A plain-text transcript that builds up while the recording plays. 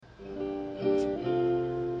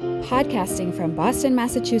Podcasting from Boston,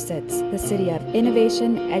 Massachusetts, the city of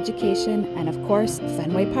innovation, education, and of course,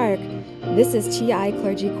 Fenway Park, this is TI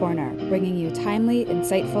Clergy Corner, bringing you timely,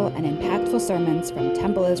 insightful, and impactful sermons from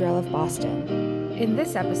Temple Israel of Boston. In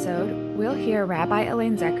this episode, we'll hear Rabbi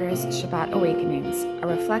Elaine Zecher's Shabbat Awakenings, a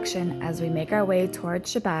reflection as we make our way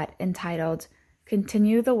towards Shabbat entitled,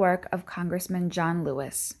 Continue the Work of Congressman John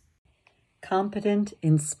Lewis. Competent,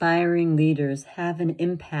 inspiring leaders have an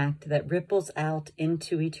impact that ripples out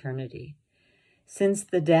into eternity. Since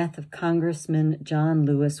the death of Congressman John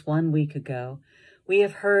Lewis 1 week ago, we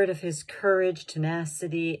have heard of his courage,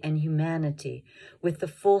 tenacity, and humanity, with the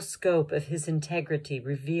full scope of his integrity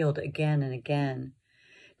revealed again and again.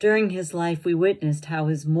 During his life, we witnessed how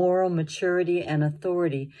his moral maturity and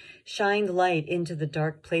authority shined light into the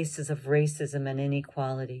dark places of racism and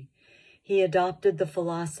inequality. He adopted the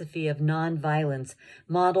philosophy of nonviolence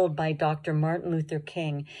modeled by Dr. Martin Luther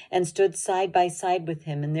King and stood side by side with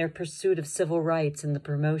him in their pursuit of civil rights and the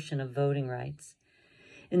promotion of voting rights.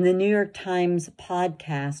 In the New York Times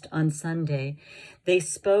podcast on Sunday, they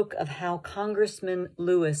spoke of how Congressman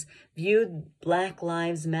Lewis viewed Black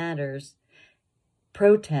Lives Matter's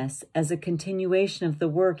protests as a continuation of the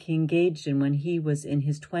work he engaged in when he was in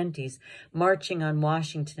his 20s, marching on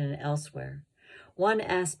Washington and elsewhere. One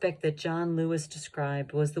aspect that John Lewis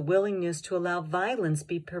described was the willingness to allow violence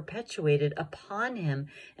be perpetuated upon him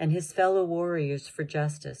and his fellow warriors for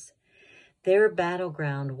justice. Their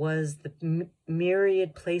battleground was the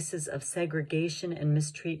myriad places of segregation and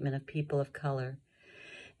mistreatment of people of color.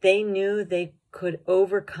 They knew they could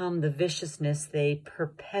overcome the viciousness they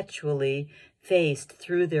perpetually faced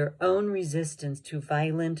through their own resistance to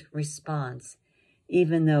violent response,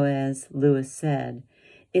 even though, as Lewis said,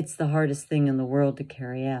 it's the hardest thing in the world to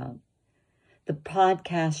carry out. The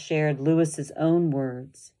podcast shared Lewis's own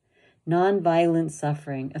words. Nonviolent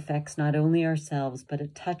suffering affects not only ourselves, but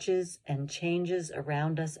it touches and changes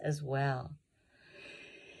around us as well.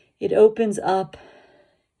 It opens up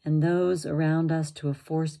and those around us to a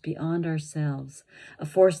force beyond ourselves, a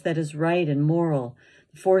force that is right and moral,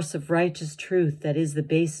 the force of righteous truth that is the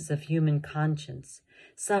basis of human conscience.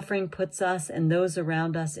 Suffering puts us and those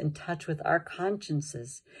around us in touch with our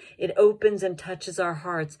consciences. It opens and touches our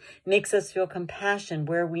hearts, makes us feel compassion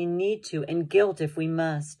where we need to and guilt if we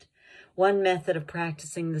must. One method of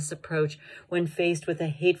practicing this approach when faced with a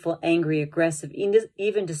hateful, angry, aggressive,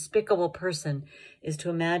 even despicable person is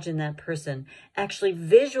to imagine that person. Actually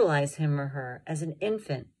visualize him or her as an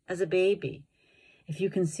infant, as a baby. If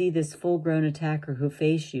you can see this full-grown attacker who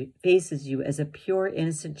faces you as a pure,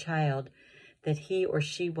 innocent child that he or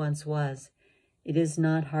she once was, it is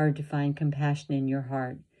not hard to find compassion in your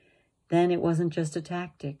heart. Then it wasn't just a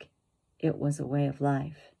tactic, it was a way of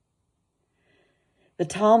life. The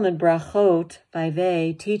Talmud Brachot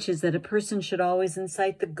 5a teaches that a person should always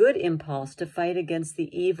incite the good impulse to fight against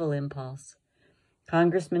the evil impulse.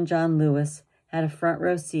 Congressman John Lewis had a front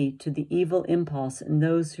row seat to the evil impulse in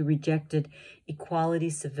those who rejected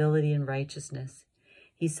equality, civility, and righteousness.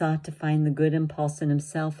 He sought to find the good impulse in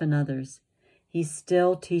himself and others. He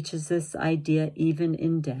still teaches this idea even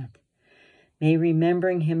in death. May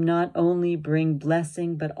remembering him not only bring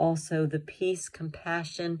blessing, but also the peace,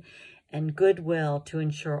 compassion, and goodwill to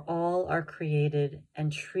ensure all are created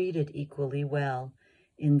and treated equally well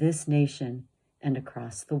in this nation and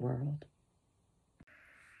across the world.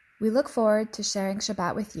 We look forward to sharing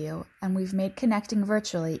Shabbat with you, and we've made connecting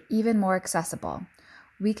virtually even more accessible.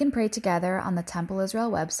 We can pray together on the Temple Israel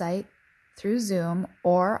website, through Zoom,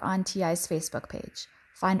 or on TI's Facebook page.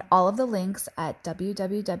 Find all of the links at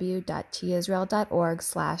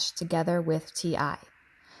www.tisrael.org/togetherwithti.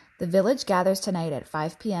 The village gathers tonight at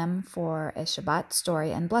 5 p.m. for a Shabbat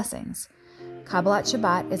story and blessings. Kabbalat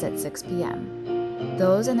Shabbat is at 6 p.m.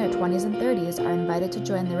 Those in their 20s and 30s are invited to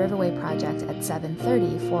join the Riverway Project at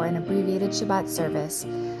 7:30 for an abbreviated Shabbat service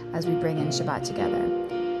as we bring in Shabbat together.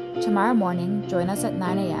 Tomorrow morning, join us at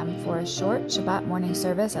 9 a.m. for a short Shabbat morning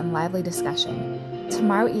service and lively discussion.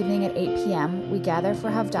 Tomorrow evening at 8 p.m., we gather for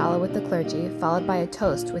Havdalah with the clergy, followed by a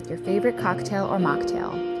toast with your favorite cocktail or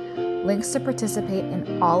mocktail. Links to participate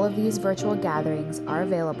in all of these virtual gatherings are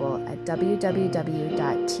available at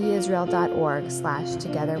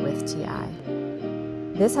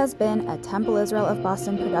www.tisrael.org/togetherwithti. This has been a Temple Israel of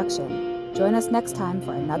Boston production. Join us next time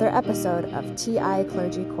for another episode of TI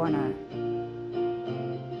Clergy Corner.